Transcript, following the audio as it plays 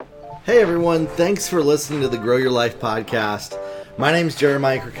Hey everyone, thanks for listening to the Grow Your Life podcast. My name is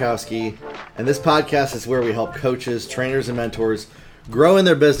Jeremiah Krakowski, and this podcast is where we help coaches, trainers, and mentors grow in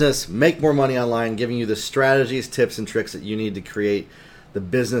their business, make more money online, giving you the strategies, tips, and tricks that you need to create the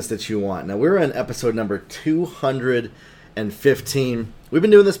business that you want. Now, we're in episode number 215. We've been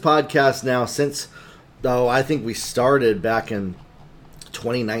doing this podcast now since, I think we started back in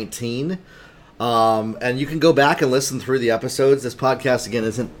 2019. And you can go back and listen through the episodes. This podcast, again,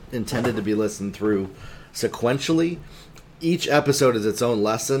 isn't intended to be listened through sequentially. Each episode is its own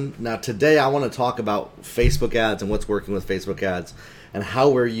lesson. Now, today I want to talk about Facebook ads and what's working with Facebook ads and how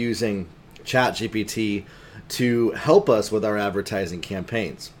we're using ChatGPT to help us with our advertising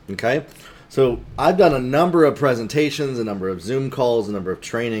campaigns. Okay? So I've done a number of presentations, a number of Zoom calls, a number of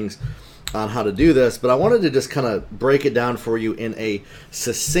trainings on how to do this, but I wanted to just kind of break it down for you in a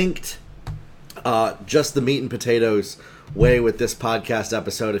succinct just the meat and potatoes way with this podcast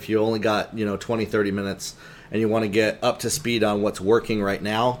episode. If you only got 20, 30 minutes and you want to get up to speed on what's working right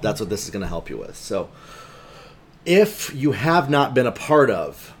now, that's what this is going to help you with. So if you have not been a part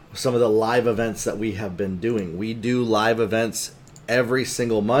of some of the live events that we have been doing, we do live events every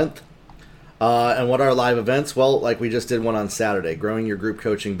single month. And what are live events? Well, like we just did one on Saturday, growing your group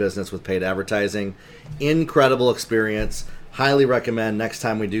coaching business with paid advertising. Incredible experience. Highly recommend next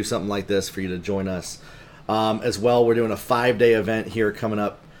time we do something like this for you to join us. As well, we're doing a 5-day event here coming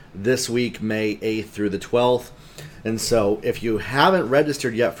up this week, May 8th through the 12th. And so if you haven't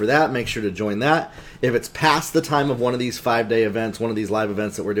registered yet for that, make sure to join that. If it's past the time of one of these 5-day events, one of these live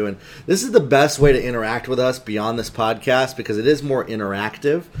events that we're doing, this is the best way to interact with us beyond this podcast because it is more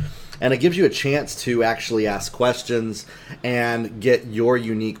interactive. And it gives you a chance to actually ask questions and get your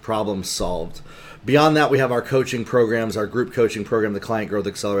unique problems solved. Beyond that, we have our coaching programs, our group coaching program, the Client Growth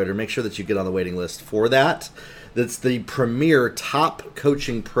Accelerator. Make sure that you get on the waiting list for that. That's the premier top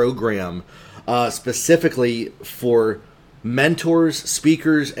coaching program specifically for mentors,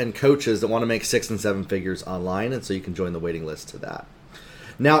 speakers, and coaches that want to make 6 and 7 figures online. And so you can join the waiting list to that.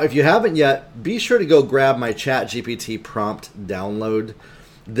 Now, if you haven't yet, be sure to go grab my ChatGPT prompt download.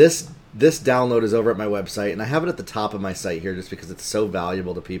 This download is over at my website, and I have it at the top of my site here just because it's so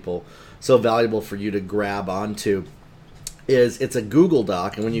valuable to people, so valuable for you to grab onto. It's a Google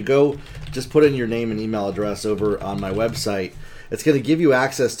Doc, and when you go, just put in your name and email address over on my website, it's going to give you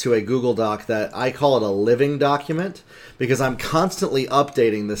access to a Google Doc that I call it a living document because I'm constantly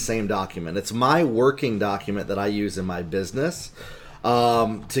updating the same document. It's my working document that I use in my business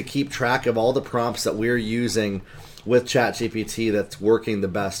to keep track of all the prompts that we're using with ChatGPT that's working the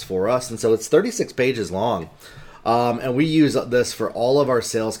best for us. And so it's 36 pages long. And we use this for all of our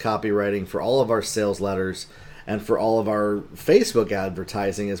sales copywriting, for all of our sales letters, and for all of our Facebook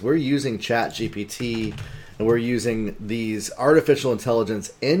advertising as we're using ChatGPT and we're using these artificial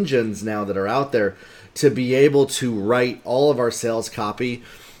intelligence engines now that are out there to be able to write all of our sales copy.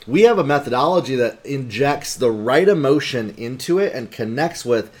 We have a methodology that injects the right emotion into it and connects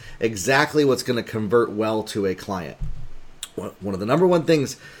with exactly what's going to convert well to a client. One of the number one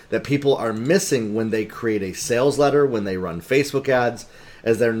things that people are missing when they create a sales letter, when they run Facebook ads,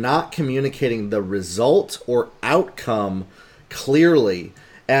 is they're not communicating the result or outcome clearly.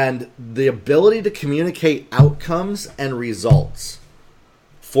 And the ability to communicate outcomes and results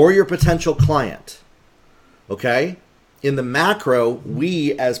for your potential client, okay? In the macro,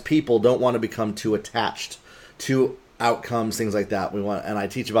 we as people don't want to become too attached to outcomes, things like that. And I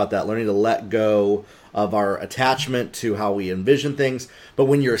teach about that, learning to let go of our attachment to how we envision things. But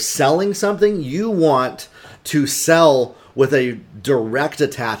when you're selling something, you want to sell with a direct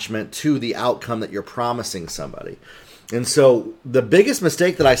attachment to the outcome that you're promising somebody. And so the biggest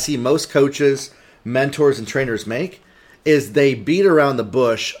mistake that I see most coaches, mentors, and trainers make is they beat around the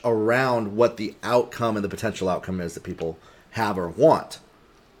bush around what the outcome and the potential outcome is that people have or want.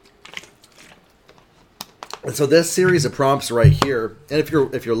 And so this series of prompts right here, and if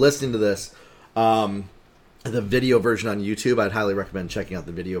you're listening to this, the video version on YouTube, I'd highly recommend checking out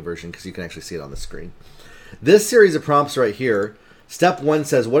the video version because you can actually see it on the screen. This series of prompts right here, step 1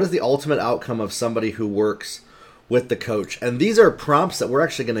 says, what is the ultimate outcome of somebody who works with the coach? And these are prompts that we're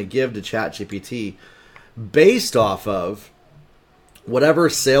actually going to give to ChatGPT based off of whatever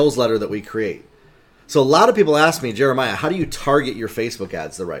sales letter that we create. So a lot of people ask me, Jeremiah, how do you target your Facebook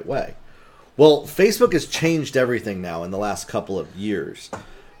ads the right way? Well, Facebook has changed everything now in the last couple of years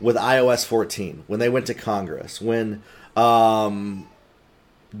with iOS 14, when they went to Congress, when just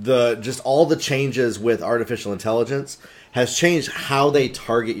all the changes with artificial intelligence has changed how they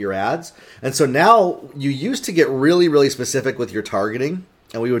target your ads. And so now you used to get really, really specific with your targeting,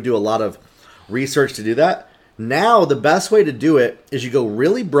 and we would do a lot of research to do that. Now, the best way to do it is you go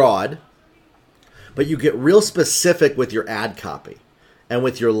really broad, but you get real specific with your ad copy and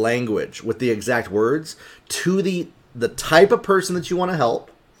with your language, with the exact words, to the type of person that you want to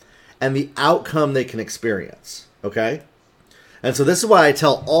help and the outcome they can experience, okay? And so this is why I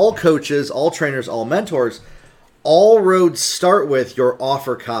tell all coaches, all trainers, all mentors, all roads start with your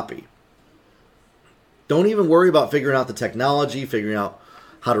offer copy. Don't even worry about figuring out the technology, figuring out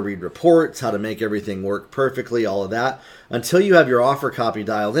how to read reports, how to make everything work perfectly, all of that, until you have your offer copy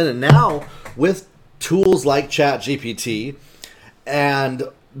dialed in. And now, with tools like ChatGPT, and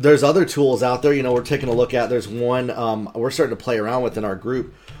there's other tools out there, we're taking a look at. There's one we're starting to play around with in our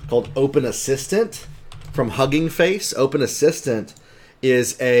group called Open Assistant from Hugging Face. Open Assistant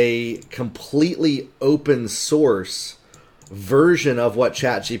is a completely open source version of what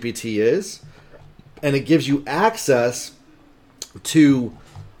ChatGPT is. And it gives you access to,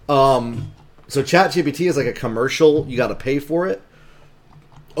 so ChatGPT is like a commercial. You got to pay for it.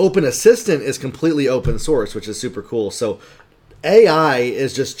 Open Assistant is completely open source, which is super cool. So AI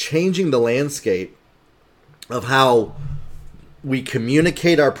is just changing the landscape of how we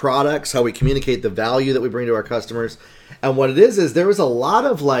communicate our products, how we communicate the value that we bring to our customers. And what it is there was a lot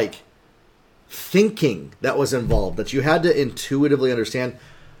of thinking that was involved that you had to intuitively understand.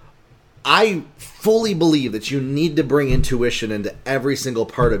 I fully believe that you need to bring intuition into every single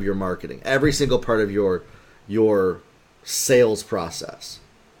part of your marketing, every single part of your sales process.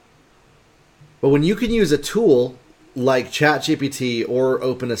 But when you can use a tool like ChatGPT or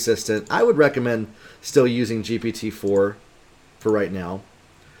Open Assistant, I would recommend still using GPT-4 for right now.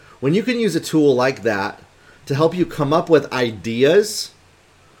 When you can use a tool like that to help you come up with ideas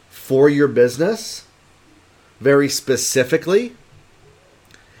for your business very specifically,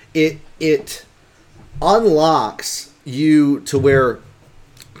 it unlocks you to where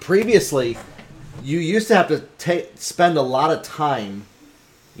previously you used to have to spend a lot of time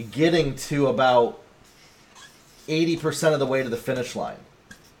getting to about 80% of the way to the finish line.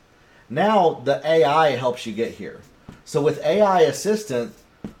 Now the AI helps you get here. So with AI Assistant,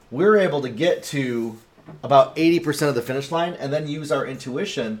 we're able to get to about 80% of the finish line and then use our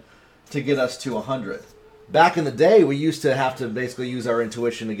intuition to get us to 100. Back in the day, we used to have to basically use our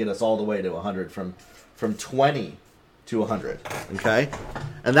intuition to get us all the way to 100, from 20 to 100, okay?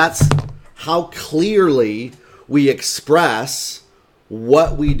 And that's how clearly we express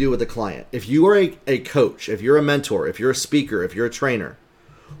what we do with a client. If you are a coach, if you're a mentor, if you're a speaker, if you're a trainer,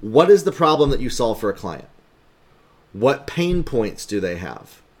 what is the problem that you solve for a client? What pain points do they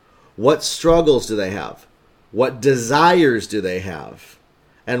have? What struggles do they have? What desires do they have?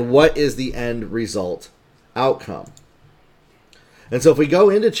 And what is the end result outcome? And so if we go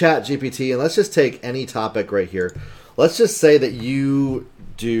into ChatGPT, and let's just take any topic right here. Let's just say that you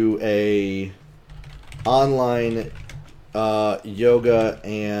do a online yoga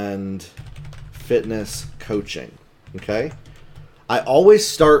and fitness coaching, okay? I always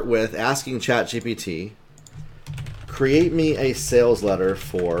start with asking ChatGPT, create me a sales letter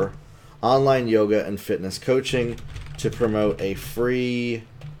for online yoga and fitness coaching to promote a free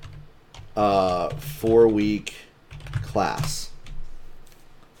 4-week class.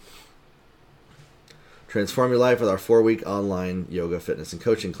 Transform your life with our 4-week online yoga, fitness, and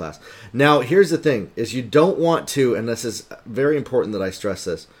coaching class. Now, here's the thing, is you don't want to, and this is very important that I stress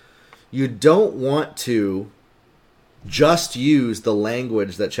this, you don't want to just use the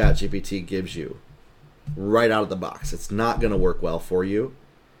language that ChatGPT gives you right out of the box. It's not going to work well for you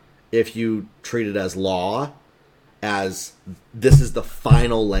if you treat it as law, as this is the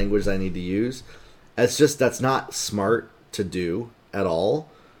final language I need to use. That's not smart to do at all,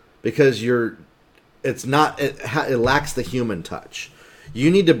 because it lacks the human touch.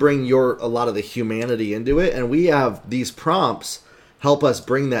 You need to bring a lot of the humanity into it, and we have these prompts help us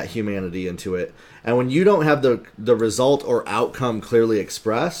bring that humanity into it. And when you don't have the result or outcome clearly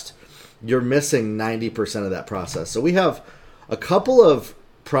expressed, you're missing 90% of that process. So we have a couple of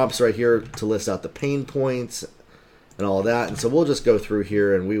prompts right here to list out the pain points and all of that. And so we'll just go through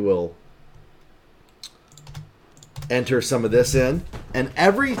here and we will enter some of this in. And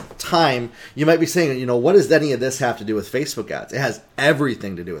every time you might be saying, what does any of this have to do with Facebook ads? It has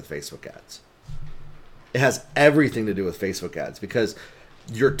everything to do with Facebook ads. It has everything to do with Facebook ads, because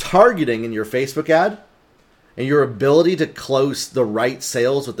your targeting in your Facebook ad and your ability to close the right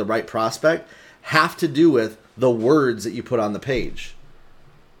sales with the right prospect have to do with the words that you put on the page.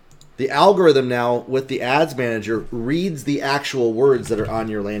 The algorithm now with the ads manager reads the actual words that are on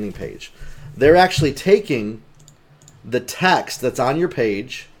your landing page. They're actually taking the text that's on your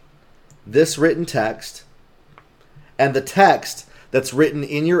page, this written text, and the text that's written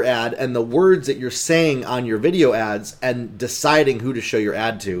in your ad and the words that you're saying on your video ads and deciding who to show your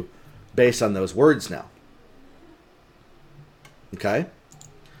ad to based on those words now. Okay?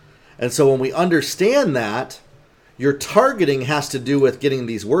 And so when we understand that, your targeting has to do with getting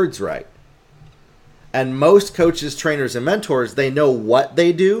these words right. And most coaches, trainers, and mentors, they know what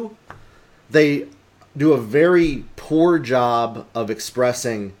they do. They do a very poor job of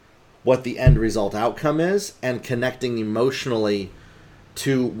expressing what the end result outcome is and connecting emotionally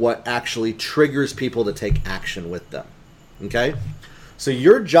to what actually triggers people to take action with them. Okay? So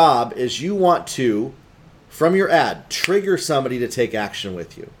your job is you want to, from your ad, trigger somebody to take action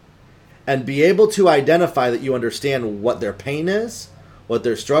with you and be able to identify that you understand what their pain is, what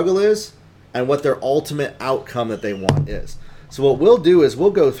their struggle is, and what their ultimate outcome that they want is. So what we'll do is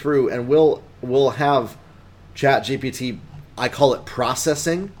we'll go through and we'll have ChatGPT, I call it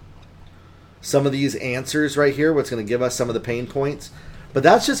processing some of these answers right here, what's going to give us some of the pain points. But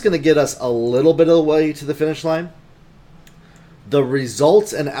that's just going to get us a little bit of the way to the finish line. The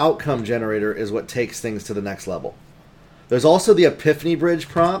results and outcome generator is what takes things to the next level. There's also the Epiphany Bridge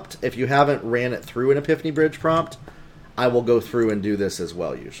prompt. If you haven't ran it through an Epiphany Bridge prompt, I will go through and do this as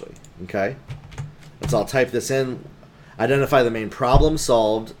well usually. Okay? So I'll type this in, identify the main problem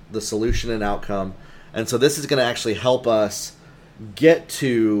solved, the solution and outcome. And so this is going to actually help us get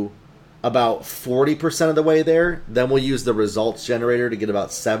to about 40% of the way there. Then we'll use the results generator to get about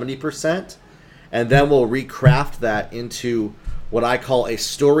 70%. And then we'll recraft that into what I call a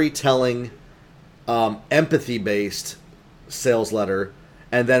storytelling, empathy-based sales letter.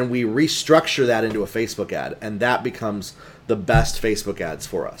 And then we restructure that into a Facebook ad. And that becomes the best Facebook ads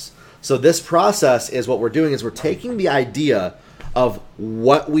for us. So this process is what we're doing is we're taking the idea of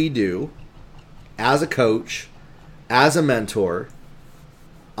what we do as a coach, as a mentor,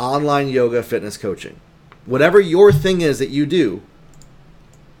 online yoga, fitness coaching. Whatever your thing is that you do,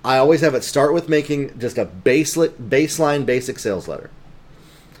 I always have it start with making just a baseline basic sales letter.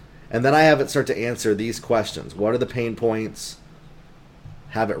 And then I have it start to answer these questions. What are the pain points?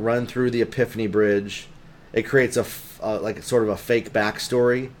 Have it run through the Epiphany Bridge. It creates like sort of a fake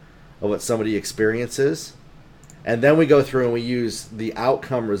backstory of what somebody experiences. And then we go through and we use the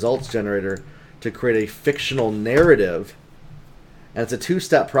outcome results generator to create a fictional narrative. And it's a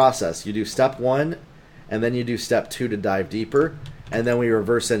two-step process. You do step 1, and then you do step 2 to dive deeper. And then we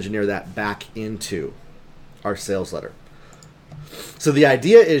reverse engineer that back into our sales letter. So the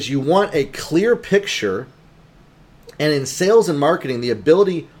idea is you want a clear picture, and in sales and marketing, the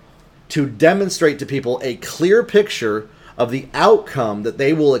ability to demonstrate to people a clear picture of the outcome that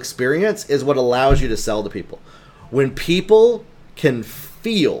they will experience is what allows you to sell to people. When people can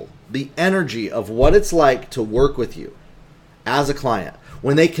feel the energy of what it's like to work with you as a client,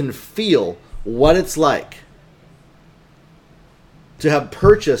 when they can feel what it's like to have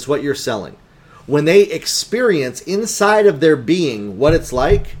purchased what you're selling, when they experience inside of their being what it's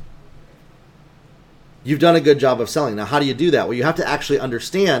like, you've done a good job of selling. Now, how do you do that? Well, you have to actually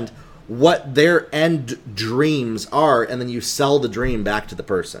understand what their end dreams are, and then you sell the dream back to the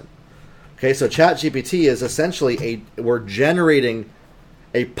person. Okay, so ChatGPT is essentially we're generating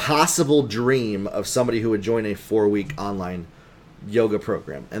a possible dream of somebody who would join a 4-week online yoga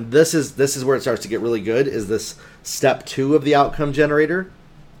program. And this is where it starts to get really good, is this step 2 of the outcome generator.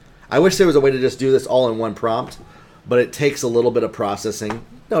 I wish there was a way to just do this all in one prompt, but it takes a little bit of processing.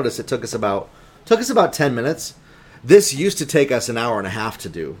 Notice it took us about 10 minutes. This used to take us an hour and a half to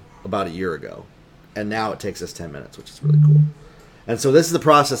do about a year ago. And now it takes us 10 minutes, which is really cool. And so this is the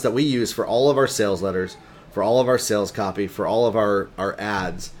process that we use for all of our sales letters, for all of our sales copy, for all of our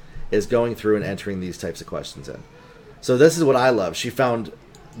ads, is going through and entering these types of questions in. So this is what I love. She found,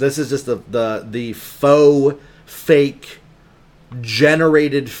 this is just the faux, fake,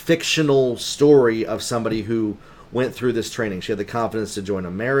 generated fictional story of somebody who went through this training. She had the confidence to join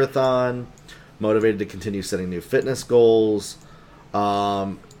a marathon, motivated to continue setting new fitness goals,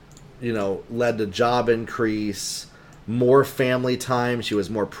 led to job increase, more family time. She was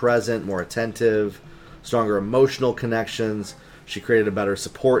more present, more attentive, stronger emotional connections. She created a better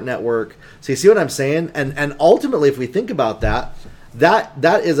support network. So you see what I'm saying? And ultimately, if we think about that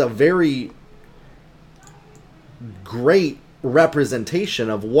is a very great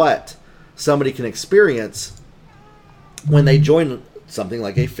representation of what somebody can experience when they join something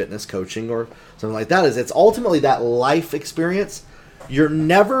like a fitness coaching or something like that. Is it's ultimately that life experience. You're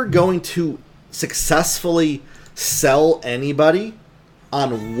never going to successfully sell anybody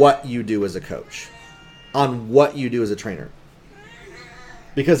on what you do as a coach, on what you do as a trainer.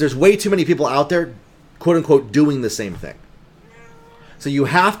 Because there's way too many people out there, quote unquote, doing the same thing. So you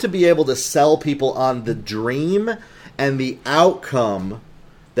have to be able to sell people on the dream and the outcome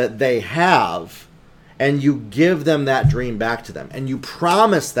that they have, and you give them that dream back to them, and you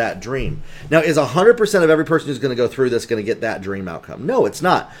promise that dream. Now, is 100% of every person who's going to go through this going to get that dream outcome? No, it's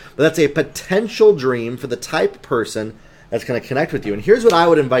not. But that's a potential dream for the type of person that's going to connect with you. And here's what I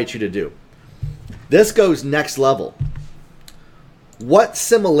would invite you to do. This goes next level. What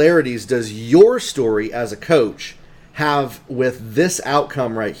similarities does your story as a coach have with this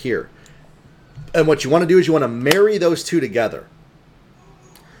outcome right here? And what you want to do is you want to marry those two together.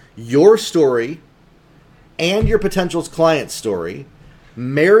 Your story and your potential client's story,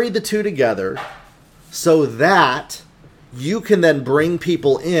 marry the two together so that you can then bring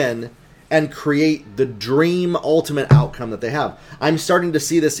people in and create the dream ultimate outcome that they have. I'm starting to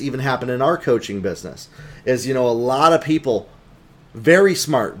see this even happen in our coaching business. Is, a lot of people, very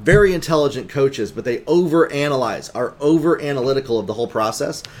smart, very intelligent coaches, but they overanalyze, are over analytical of the whole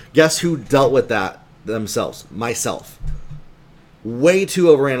process. Guess who dealt with that themselves? Myself. Way too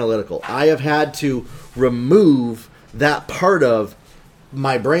over analytical. I have had to remove that part of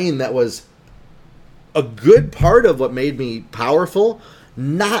my brain that was a good part of what made me powerful,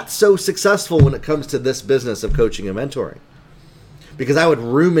 not so successful when it comes to this business of coaching and mentoring. Because I would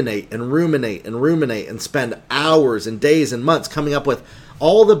ruminate and spend hours and days and months coming up with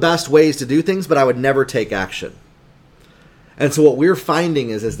all the best ways to do things, but I would never take action. And so what we're finding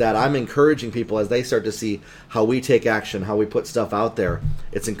is that I'm encouraging people as they start to see how we take action, how we put stuff out there,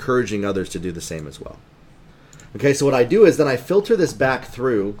 it's encouraging others to do the same as well. Okay, so what I do is then I filter this back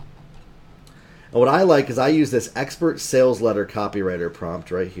through. And what I like is I use this expert sales letter copywriter prompt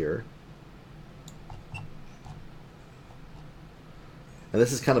right here. And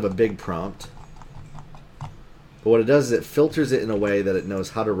this is kind of a big prompt. But what it does is it filters it in a way that it knows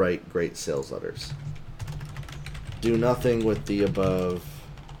how to write great sales letters. Do nothing with the above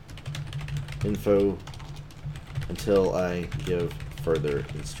info until I give further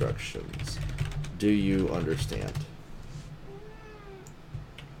instructions. Do you understand?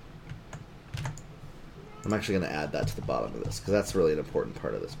 I'm actually going to add that to the bottom of this because that's really an important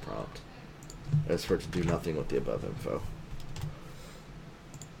part of this prompt. Is for it to do nothing with the above info.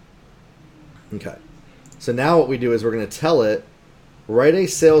 Okay. So now what we do is we're going to tell it, write a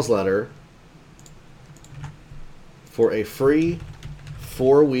sales letter for a free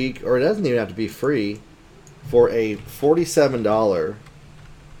 4-week, or it doesn't even have to be free, for a $47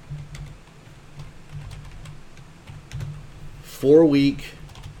 4-week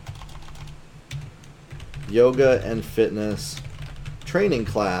yoga and fitness training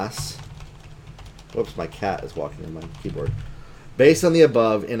class. Whoops, my cat is walking on my keyboard. Based on the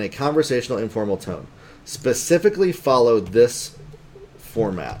above in a conversational, informal tone. Specifically follow this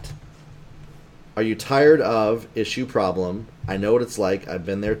format. Are you tired of issue problem? I know what it's like. I've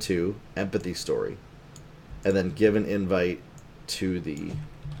been there too. Empathy story. And then give an invite to the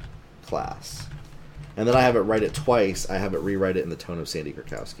class. And then I have it write it twice. I have it rewrite it in the tone of Sandy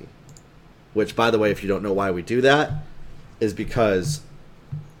Krakowski. Which, by the way, if you don't know why we do that, is because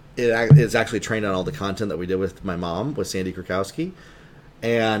it's actually trained on all the content that we did with my mom, with Sandy Krakowski.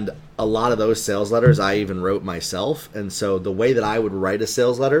 And a lot of those sales letters I even wrote myself. And so the way that I would write a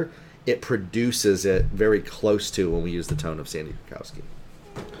sales letter, it produces it very close to when we use the tone of Sandy Krakowski.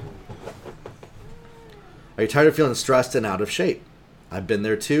 Are you tired of feeling stressed and out of shape? I've been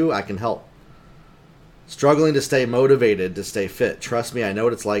there too. I can help. Struggling to stay motivated, to stay fit. Trust me, I know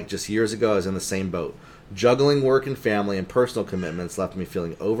what it's like. Just years ago, I was in the same boat. Juggling work and family and personal commitments left me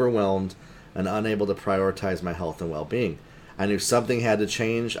feeling overwhelmed and unable to prioritize my health and well-being. I knew something had to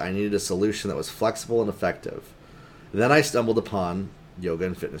change. I needed a solution that was flexible and effective. Then I stumbled upon yoga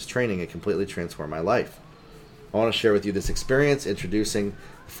and fitness training. It completely transformed my life. I want to share with you this experience, introducing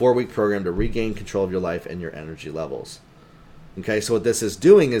a 4-week program to regain control of your life and your energy levels. Okay, so what this is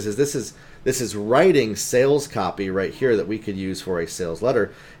doing is this is writing sales copy right here that we could use for a sales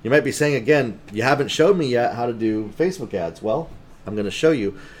letter. You might be saying, again, you haven't showed me yet how to do Facebook ads. Well, I'm going to show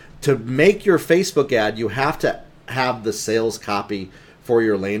you. To make your Facebook ad, you have to have the sales copy for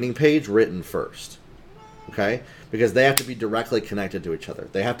your landing page written first. Okay? Because they have to be directly connected to each other.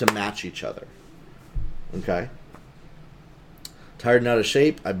 They have to match each other. Okay? Tired and out of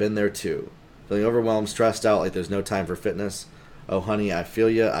shape? I've been there too. Feeling overwhelmed, stressed out, like there's no time for fitness. Oh, honey, I feel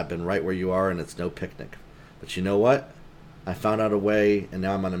you. I've been right where you are, and it's no picnic. But you know what? I found out a way, and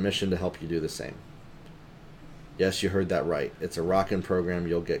now I'm on a mission to help you do the same. Yes, you heard that right. It's a rockin' program.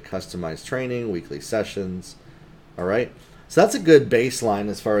 You'll get customized training, weekly sessions. All right? So that's a good baseline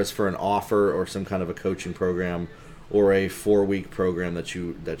as far as for an offer or some kind of a coaching program or a 4-week program that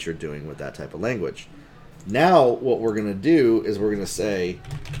you're doing with that type of language. Now what we're going to do is we're going to say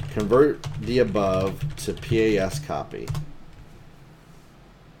convert the above to PAS copy.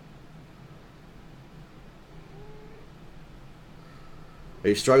 Are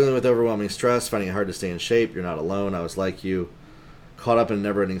you struggling with overwhelming stress, finding it hard to stay in shape? You're not alone. I was like you. Caught up in a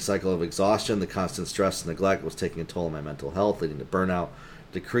never-ending cycle of exhaustion. The constant stress and neglect was taking a toll on my mental health, leading to burnout,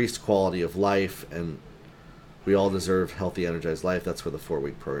 decreased quality of life, and we all deserve healthy, energized life. That's where the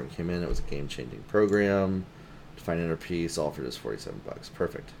 4-week program came in. It was a game-changing program to find inner peace, all for just $47.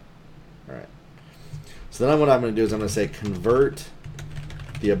 Perfect. All right. So then what I'm going to do is I'm going to say convert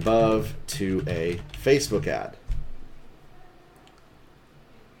the above to a Facebook ad.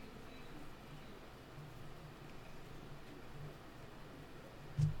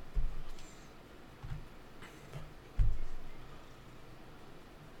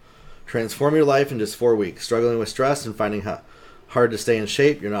 Transform your life in just 4 weeks. Struggling with stress and finding hard to stay in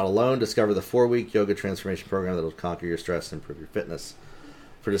shape? You're not alone. Discover the 4-week yoga transformation program that will conquer your stress and improve your fitness.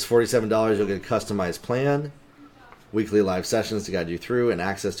 For just $47, you'll get a customized plan, weekly live sessions to guide you through, and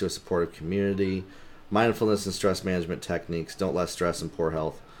access to a supportive community, mindfulness and stress management techniques. Don't let stress and poor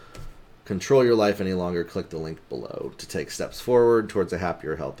health control your life any longer. Click the link below to take steps forward towards a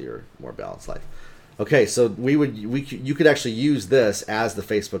happier, healthier, more balanced life. Okay, so you could actually use this as the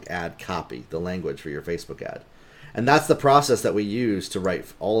Facebook ad copy, the language for your Facebook ad. And that's the process that we use to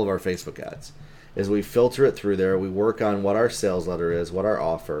write all of our Facebook ads. Is we filter it through there, we work on what our sales letter is, what our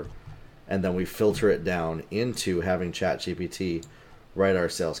offer, and then we filter it down into having ChatGPT write our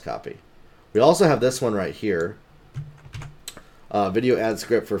sales copy. We also have this one right here, video ad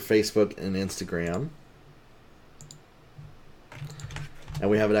script for Facebook and Instagram. And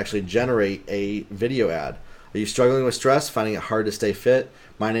we have it actually generate a video ad. Are you struggling with stress, finding it hard to stay fit?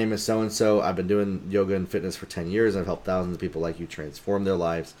 My name is so-and-so. I've been doing yoga and fitness for 10 years. I've helped thousands of people like you transform their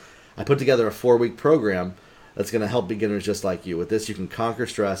lives. I put together a 4-week program that's going to help beginners just like you. With this, you can conquer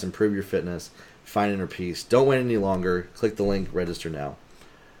stress, improve your fitness, find inner peace. Don't wait any longer. Click the link, register now.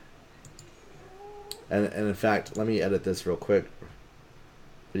 And in fact, let me edit this real quick.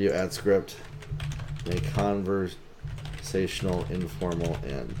 Video ad script. Make conversational, informal,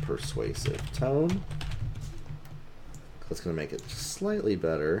 and persuasive tone. That's going to make it slightly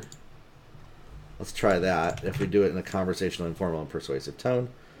better. Let's try that. If we do it in a conversational, informal, and persuasive tone.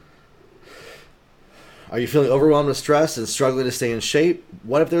 Are you feeling overwhelmed with stress and struggling to stay in shape?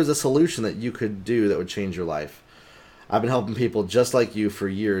 What if there was a solution that you could do that would change your life? I've been helping people just like you for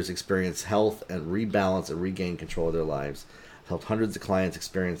years experience health and rebalance and regain control of their lives. I've helped hundreds of clients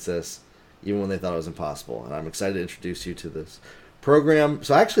experience this even when they thought it was impossible. And I'm excited to introduce you to this program.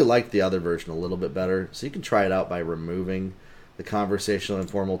 So I actually like the other version a little bit better. So you can try it out by removing the conversational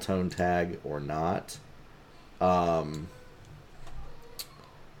informal tone tag or not. And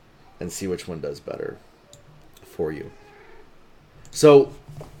see which one does better for you. So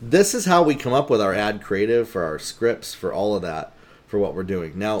this is how we come up with our ad creative, for our scripts, for all of that, for what we're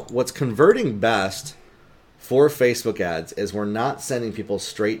doing. Now, what's converting best for Facebook ads is we're not sending people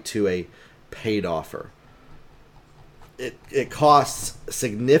straight to a paid offer. It costs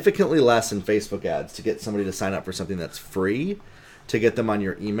significantly less in Facebook ads to get somebody to sign up for something that's free, to get them on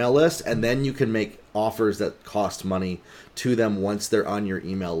your email list, and then you can make offers that cost money to them once they're on your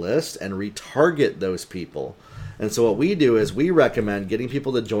email list and retarget those people. And so what we do is we recommend getting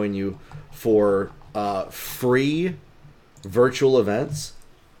people to join you for free virtual events,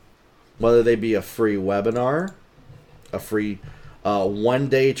 whether they be a free webinar, a free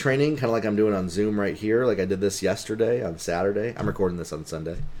one-day training, kind of like I'm doing on Zoom right here, like I did this yesterday on Saturday. I'm recording this on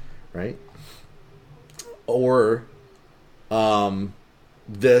Sunday, right? Or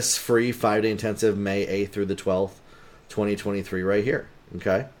this free 5-day intensive May 8th through the 12th, 2023 right here,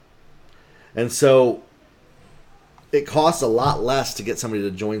 okay? And so it costs a lot less to get somebody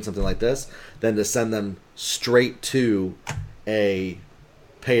to join something like this than to send them straight to a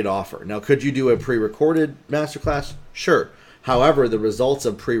paid offer. Now, could you do a pre-recorded masterclass? Sure. However, the results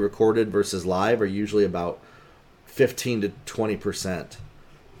of pre-recorded versus live are usually about 15 to 20%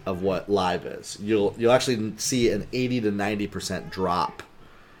 of what live is. You'll actually see an 80 to 90% drop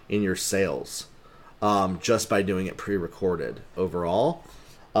in your sales just by doing it pre-recorded overall.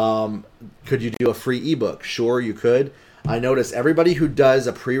 Could you do a free ebook? Sure, you could. I notice everybody who does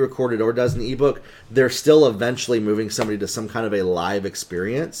a pre-recorded or does an ebook, they're still eventually moving somebody to some kind of a live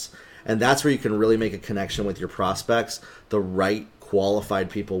experience. And that's where you can really make a connection with your prospects, the right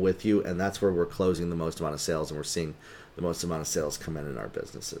qualified people with you. And that's where we're closing the most amount of sales and we're seeing the most amount of sales come in our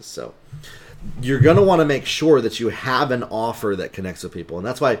businesses. So you're going to want to make sure that you have an offer that connects with people. And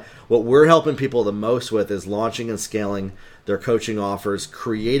that's why what we're helping people the most with is launching and scaling their coaching offers,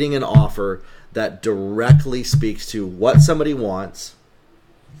 creating an offer that directly speaks to what somebody wants,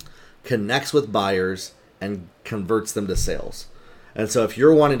 connects with buyers, and converts them to sales. And so if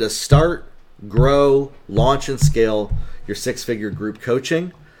you're wanting to start, grow, launch, and scale your six-figure group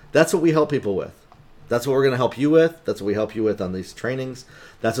coaching, that's what we help people with. That's what we're going to help you with. That's what we help you with on these trainings.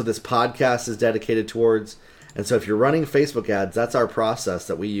 That's what this podcast is dedicated towards. And so if you're running Facebook ads, that's our process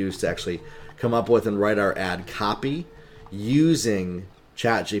that we use to actually come up with and write our ad copy using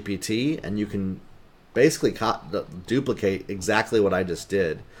ChatGPT. And you can basically duplicate exactly what I just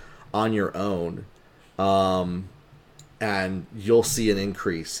did on your own. And you'll see an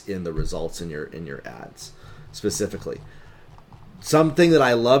increase in the results in your ads specifically. Something that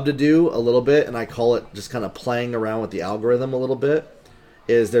I love to do a little bit, and I call it just kind of playing around with the algorithm a little bit,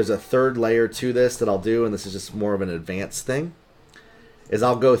 is there's a third layer to this that I'll do, and this is just more of an advanced thing, is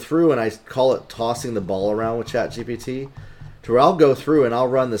I'll go through and I call it tossing the ball around with ChatGPT, to where I'll go through and I'll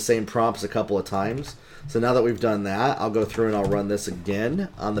run the same prompts a couple of times. So now that we've done that, I'll go through and I'll run this again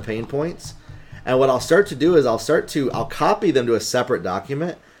on the pain points. And what I'll start to do is I'll copy them to a separate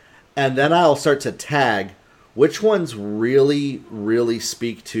document, and then I'll start to tag which ones really, really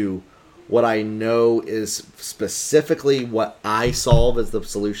speak to what I know is specifically what I solve as the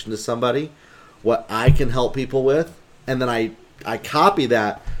solution to somebody, what I can help people with, and then I copy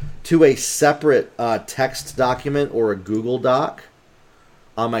that to a separate text document or a Google Doc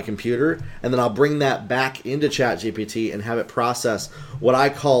on my computer, and then I'll bring that back into ChatGPT and have it process what I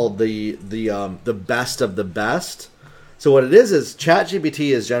call the best of the best. So what it is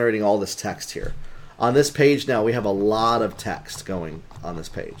ChatGPT is generating all this text here. On this page now, we have a lot of text going on this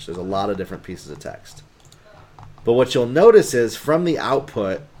page. There's a lot of different pieces of text. But what you'll notice is from the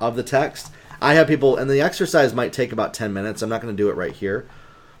output of the text, I have people, and the exercise might take about 10 minutes. I'm not going to do it right here.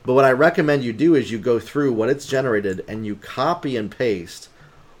 But what I recommend you do is you go through what it's generated and you copy and paste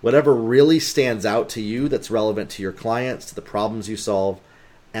whatever really stands out to you that's relevant to your clients, to the problems you solve,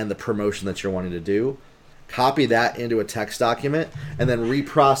 and the promotion that you're wanting to do. Copy that into a text document, and then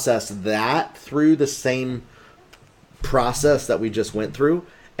reprocess that through the same process that we just went through,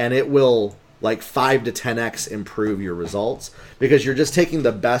 and it will like 5 to 10x improve your results, because you're just taking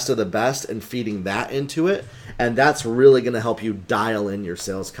the best of the best and feeding that into it, and that's really going to help you dial in your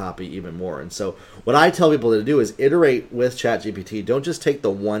sales copy even more. And so what I tell people to do is iterate with ChatGPT. Don't just take the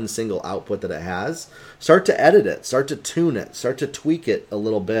one single output that it has. Start to edit it, start to tune it, start to tweak it a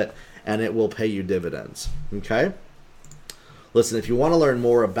little bit, and it will pay you dividends. Okay? Listen, if you want to learn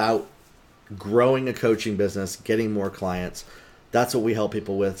more about growing a coaching business, getting more clients, that's what we help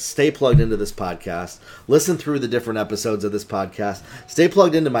people with. Stay plugged into this podcast. Listen through the different episodes of this podcast. Stay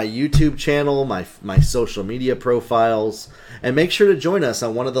plugged into my YouTube channel, my social media profiles, and make sure to join us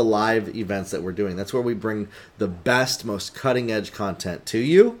on one of the live events that we're doing. That's where we bring the best, most cutting-edge content to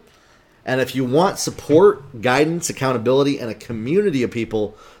you. And if you want support, guidance, accountability, and a community of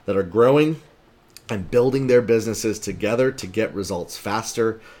people that are growing and building their businesses together to get results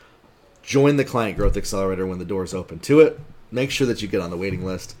faster, join the Client Growth Accelerator when the doors open to it. Make sure that you get on the waiting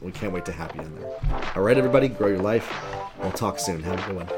list. We can't wait to have you in there. All right, everybody, grow your life. We'll talk soon. Have a good one.